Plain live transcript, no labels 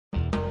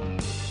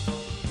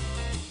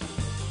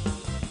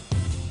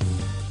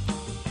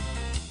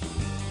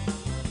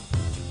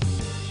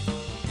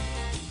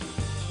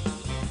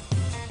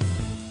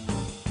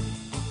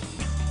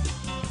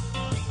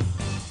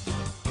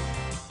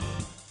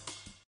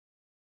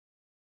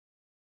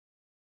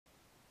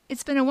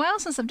It's been a while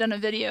since I've done a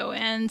video,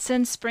 and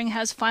since spring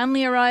has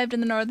finally arrived in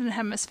the Northern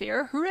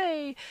Hemisphere,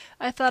 hooray!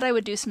 I thought I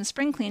would do some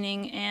spring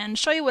cleaning and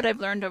show you what I've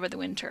learned over the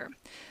winter.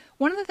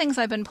 One of the things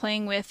I've been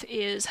playing with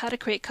is how to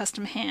create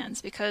custom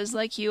hands, because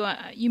like you,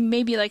 you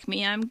may be like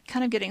me, I'm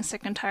kind of getting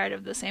sick and tired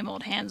of the same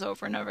old hands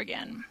over and over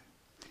again.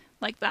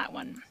 Like that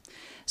one.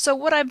 So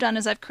what I've done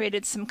is I've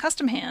created some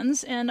custom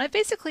hands, and I've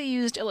basically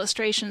used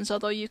illustrations,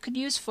 although you could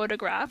use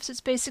photographs. It's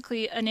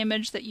basically an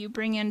image that you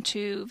bring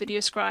into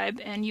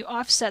VideoScribe and you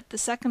offset the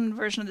second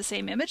version of the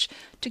same image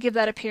to give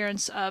that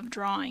appearance of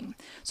drawing.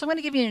 So I'm going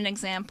to give you an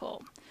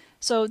example.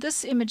 So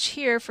this image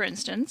here, for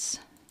instance,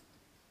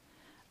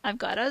 I've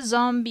got a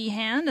zombie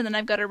hand, and then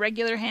I've got a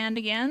regular hand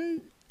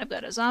again. I've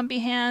got a zombie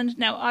hand.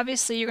 Now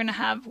obviously you're going to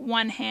have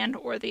one hand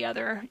or the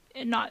other,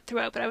 not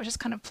throughout, but I was just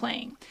kind of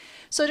playing.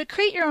 So to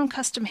create your own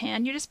custom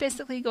hand, you're just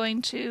basically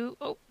going to,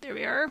 oh, there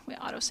we are, we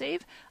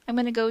autosave. I'm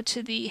going to go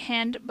to the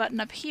hand button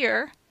up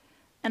here,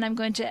 and I'm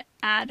going to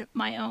add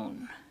my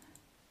own.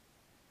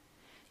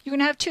 You're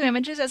going to have two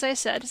images, as I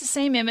said. It's the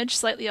same image,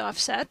 slightly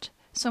offset.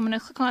 So I'm going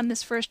to click on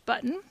this first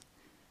button,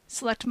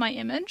 select my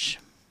image,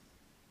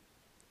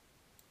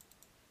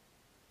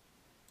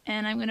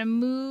 and I'm going to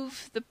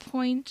move the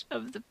point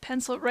of the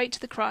pencil right to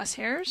the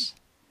crosshairs,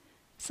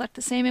 select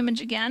the same image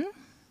again,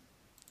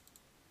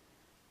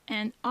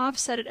 and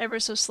offset it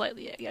ever so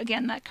slightly.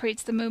 Again, that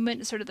creates the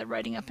movement, sort of the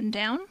writing up and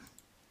down.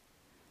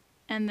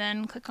 And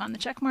then click on the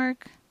check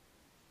mark,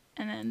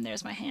 and then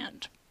there's my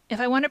hand. If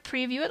I want to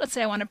preview it, let's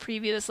say I want to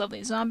preview this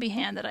lovely zombie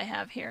hand that I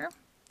have here,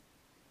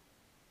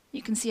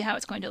 you can see how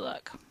it's going to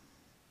look.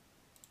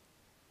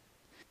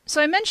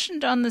 So I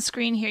mentioned on the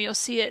screen here, you'll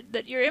see it,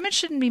 that your image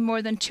shouldn't be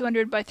more than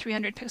 200 by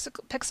 300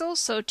 pixels,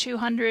 so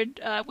 200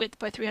 width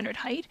by 300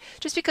 height,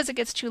 just because it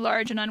gets too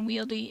large and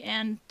unwieldy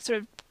and sort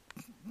of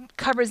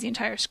covers the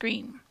entire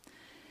screen.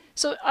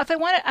 So if I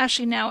want to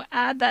actually now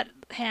add that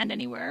hand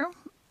anywhere,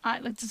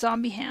 like the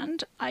zombie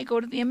hand, I go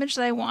to the image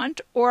that I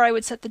want, or I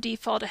would set the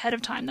default ahead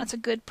of time. That's a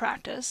good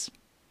practice.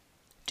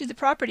 Do the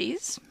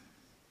properties,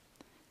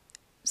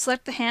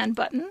 select the hand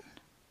button,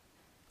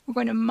 we're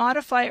going to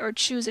modify or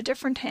choose a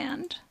different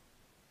hand,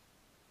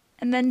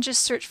 and then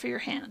just search for your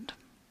hand.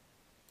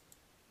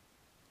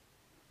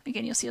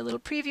 Again, you'll see a little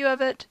preview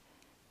of it.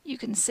 You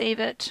can save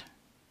it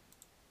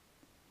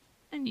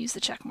and use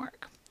the check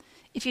mark.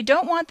 If you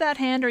don't want that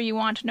hand, or you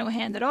want no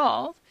hand at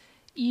all,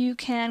 you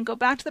can go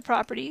back to the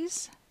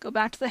properties, go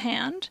back to the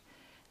hand.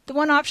 The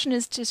one option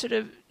is to sort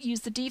of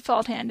use the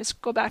default hand,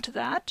 just go back to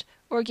that,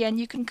 or again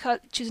you can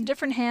choose a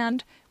different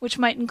hand, which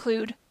might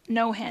include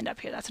no hand up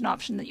here. That's an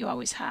option that you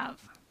always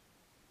have.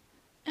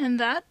 And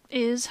that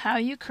is how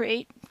you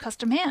create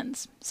custom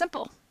hands.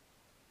 Simple.